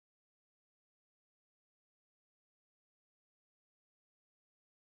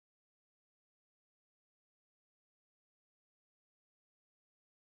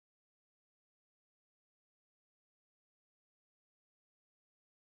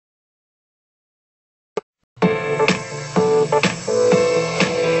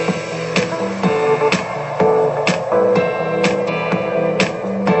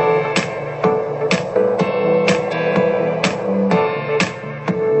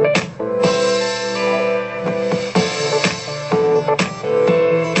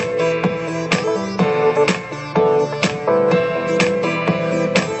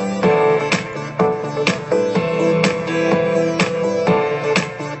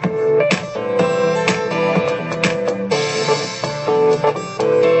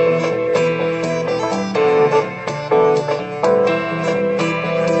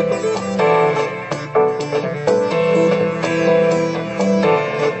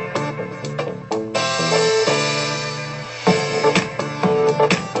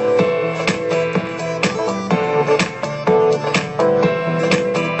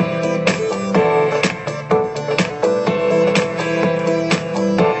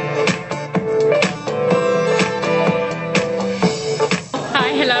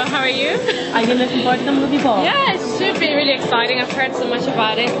looking forward to the movie, Paul? Yeah, it should be really exciting. I've heard so much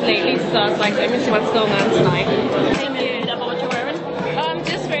about it lately, so I was like, let me see what's going on tonight. Tell me a little bit about what you're wearing. I'm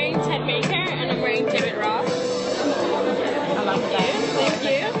just wearing Ted Baker and I'm wearing David Ross. I love that. Thank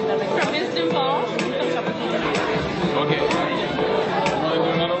you. From Wisdom Ball. Okay. Want to do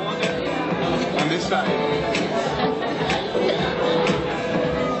another one? On this side.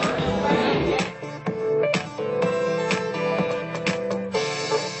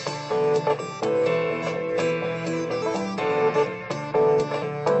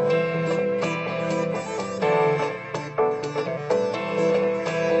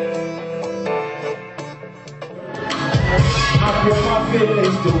 My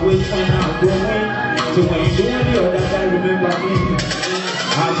feelings to which when I'm going to when you're doing the other guy remember me.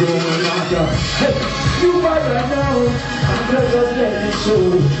 I don't know. Hey, you right now. I'm just letting it show.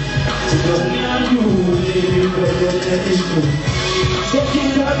 To just me and you, baby, just let it show. Take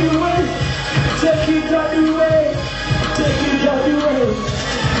it out the way. Take it out the way. Take it out the way.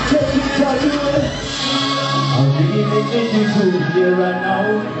 Take it out the way. I'm really making you good here right now.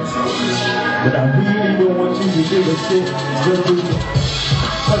 But I really don't want you to give a shit. Just do it.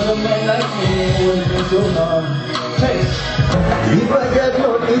 Cause a man like me wouldn't so long. Hey! If I get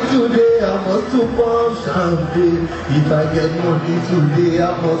money today, I must to pump champagne. If I get money today, I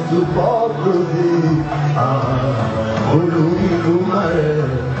must to pop rosé. Olómi mare.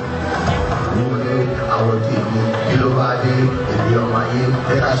 Àwọn tèmi kí ló bá dé? Èmi ọmọ ayé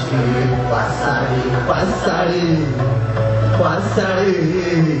fẹ́ra ṣeré. Wá sáré.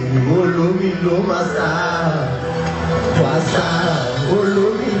 Olómi ló máa sá. Wá sá.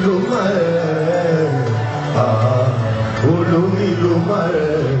 Olómi ló máa rẹ̀. Olómi ló máa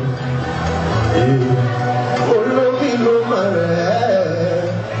rẹ̀. Olómi ló máa rẹ̀.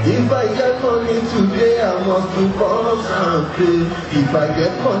 If I get money today, I must do pump champagne. If I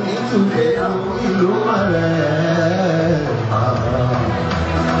get money today, olómi ló máa rẹ̀.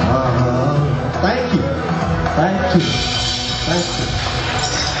 Thank you. Thank you. Thank you.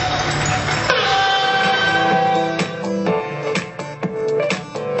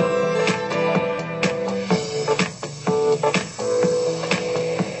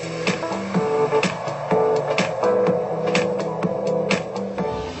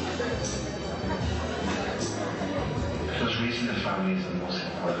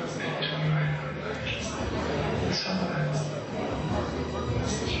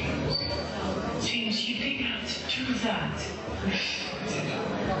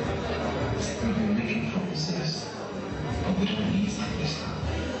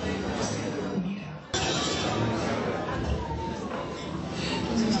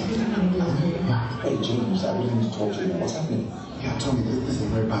 Hey James, I really need to talk to you. What's happening? Yeah, tell me, this is a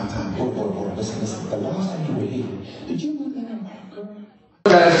very bad time. Hold on, listen. The last time you were here, did you move in America?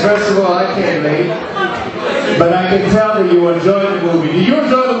 Guys, first of all, I can't wait, but I can tell that you enjoyed the movie. Did you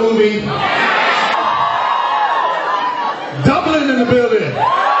enjoy the movie? Dublin in the building.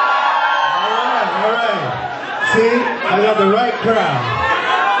 All right. See, I got the right crowd.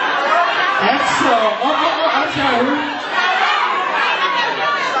 Extra. I'm sorry.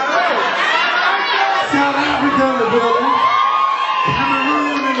 South Africa in the building.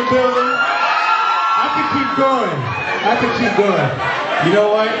 Cameroon in the building. I could keep going. You know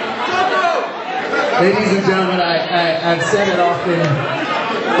what? Ladies and gentlemen, I've said it often.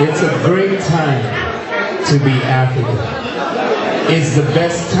 It's a great time to be African. It's the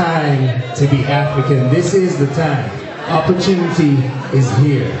best time to be African. This is the time. Opportunity is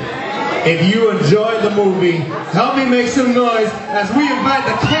here. If you enjoyed the movie, help me make some noise as we invite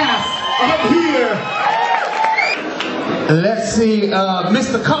the cast up here. Let's see,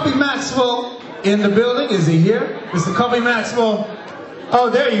 Mr. Koby Maxwell in the building. Is he here? Mr. Koby Maxwell. Oh,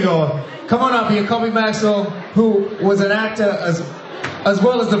 there you go. Come on up here, Koby Maxwell, who was an actor as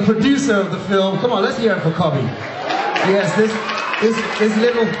well as the producer of the film. Come on, let's hear it for Koby. Yes, this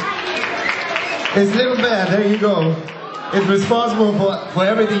little man, there you go, is responsible for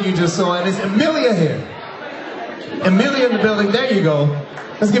everything you just saw. And it's Emilia here. Emilia in the building, there you go.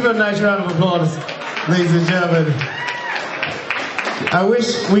 Let's give her a nice round of applause, ladies and gentlemen. I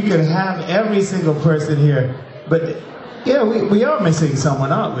wish we could have every single person here, but yeah, we are missing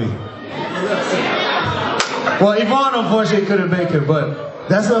someone, aren't we? Well, Yvonne unfortunately couldn't make it, but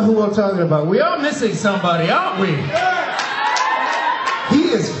that's not who I'm talking about. We are missing somebody, aren't we? He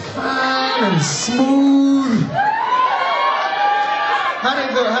is fine and smooth. How did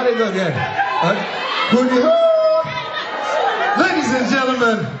it go again? Ladies and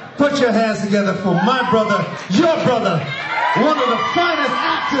gentlemen, put your hands together for my brother, your brother, one of the finest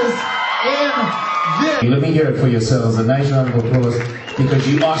actors Let me hear it for yourselves. A nice round of applause because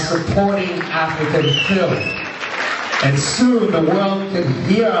you are supporting African film. And soon the world can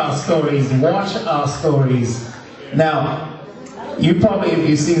hear our stories, watch our stories. Now, you probably, if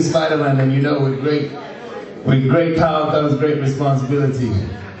you've seen Spider-Man, then you know with great power comes great responsibility.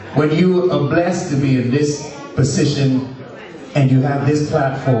 When you are blessed to be in this position and you have this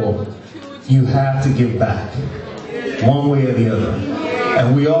platform, you have to give back, one way or the other.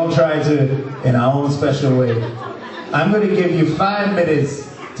 And we all try to in our own special way. I'm going to give you 5 minutes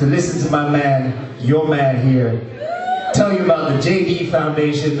to listen to my man, your man here, tell you about the JD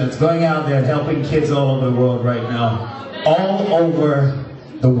Foundation that's going out there and helping kids all over the world right now. All over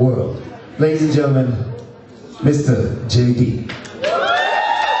the world. Ladies and gentlemen, Mr. JD.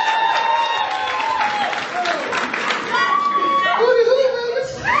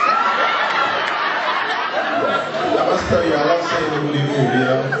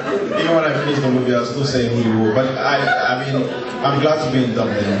 Even when I finish the movie, I'll still say who you were. But I mean, I'm glad to be in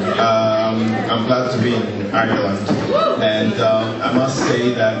Dublin. I'm glad to be in Ireland. And I must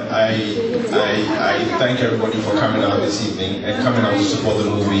say that I thank everybody for coming out this evening and coming out to support the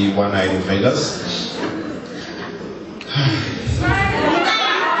movie One Night in Vegas.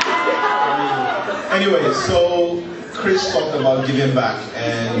 Anyway, so Chris talked about giving back,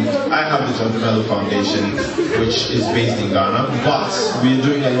 and I have the Dumelo Foundation, which is based in Ghana, but we're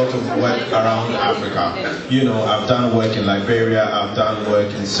doing a lot of work around Africa. You know, I've done work in Liberia, I've done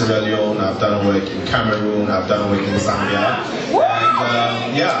work in Sierra Leone, I've done work in Cameroon, I've done work in Zambia,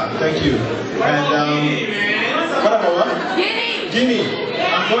 and yeah, thank you. And what about what? Guinea.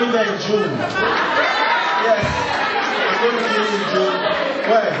 I'm going there in June. Yes, I'm going to Guinea in June.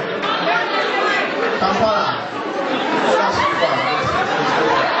 Where? Kampala.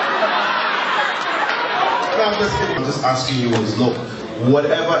 I'm just kidding. I'm just asking you is, look,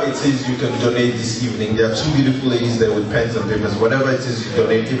 whatever it is you can donate this evening, there are 2 beautiful ladies there with pens and papers, whatever it is you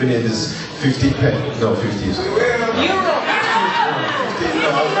donate, even if it's 50 pence, no, 50s. Euro.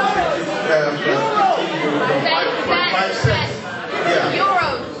 5 cents. Yeah.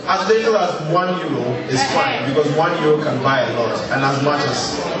 Euros. As little as €1 is fine, because €1 can buy a lot, and as much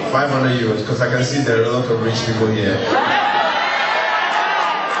as 500 euros, because I can see there are a lot of rich people here.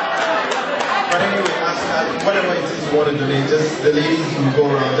 But anyway, whatever it is you want to donate, just the ladies who go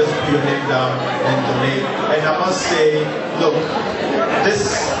around, just put your name down and donate. And I must say, look, this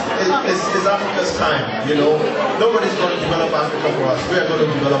is Africa's time, you know. Nobody's going to develop Africa for us. We are going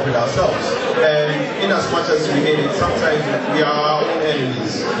to develop it ourselves. And in as much as we hate it, sometimes we are our own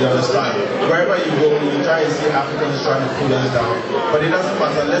enemies, you understand? Wherever you go, you try and see Africans trying to pull us down. But it doesn't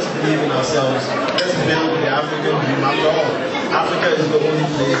matter. Let's believe in ourselves. Let's build the African dream. After all, Africa is the only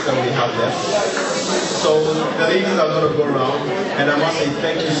place that we have left. So the ladies are going to go around, and I must say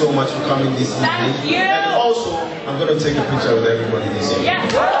thank you so much for coming this evening. Thank you. And also, I'm going to take a picture with everybody this evening. Yeah.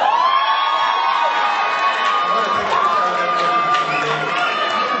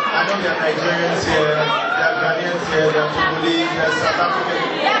 I know there are Nigerians here, there are Ghanaians here, there are Congolese, there are South Africans.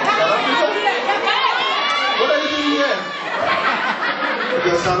 What are you doing here?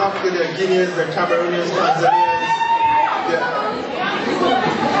 There are South Africans, there are Guineans, there are Cameroonians, Tanzanians.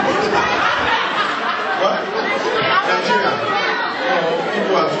 What? Nigeria. Oh,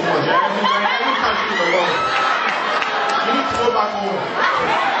 people are too much. Every country in the world. You need to go back home.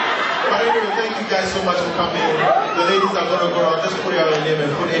 But anyway, thank you guys so much for coming. The ladies are going to go around. Just put your name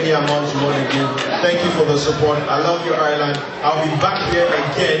and put any amount you want to give. Thank you for the support. I love your Ireland. I'll be back here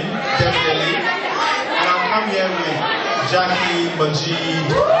again, definitely. And I'll come here with Jackie, Majid,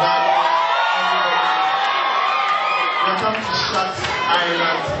 Nana. We're coming to shut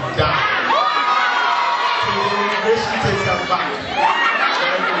Ireland down. So the immigration takes us back. So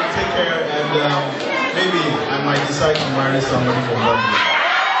everybody take care, and maybe I might decide to marry somebody from Dublin.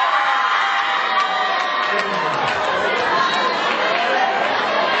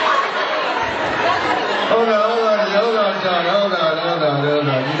 Hold on, John. Hold on.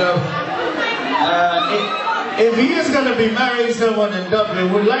 You know, if he is going to be marrying someone in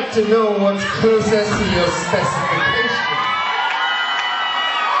Dublin, we'd like to know what's closest to your specification.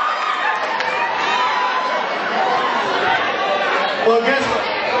 Well, guess what?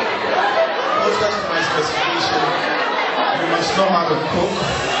 Closest to my specification, you must know how to cook.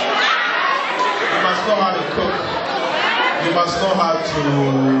 You must know how to cook. You must know how to do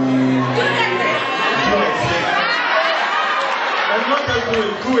it. And not just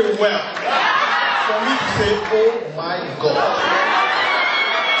do it well. For me to say, oh my God.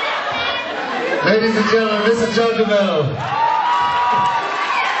 Ladies and gentlemen, Mr. Dumelo.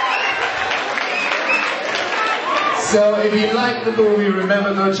 So if you like the movie,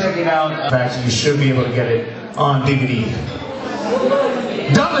 remember, go check it out. Actually, you should be able to get it on DVD.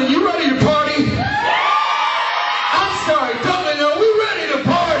 Dublin, you ready to party? I'm sorry, Dublin, are we ready to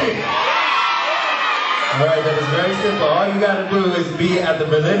party? Alright, that is very simple. All you gotta do is be at the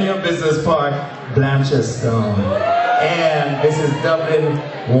Millennium Business Park, Blanchardstown. And this is Dublin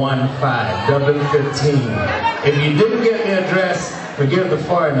 15, Dublin 15. If you didn't get the address, forgive the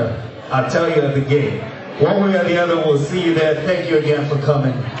foreigner. I'll tell you at the gate. One way or the other, we'll see you there. Thank you again for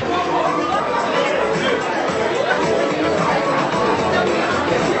coming.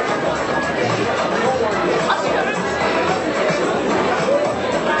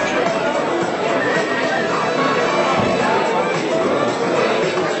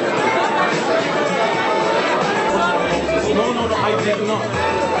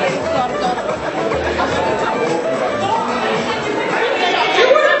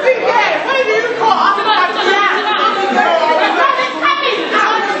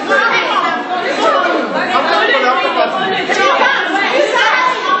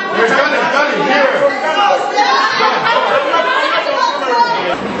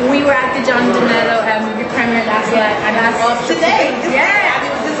 We were at the Dumelo movie premiere last night, and that's today. Yeah,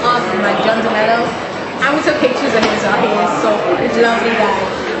 it was just awesome. Like Dumelo, and we took pictures of him, so he is so lovely guy.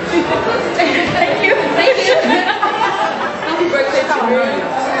 Thank you. Happy birthday to you.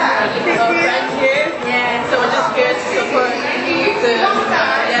 Thank you.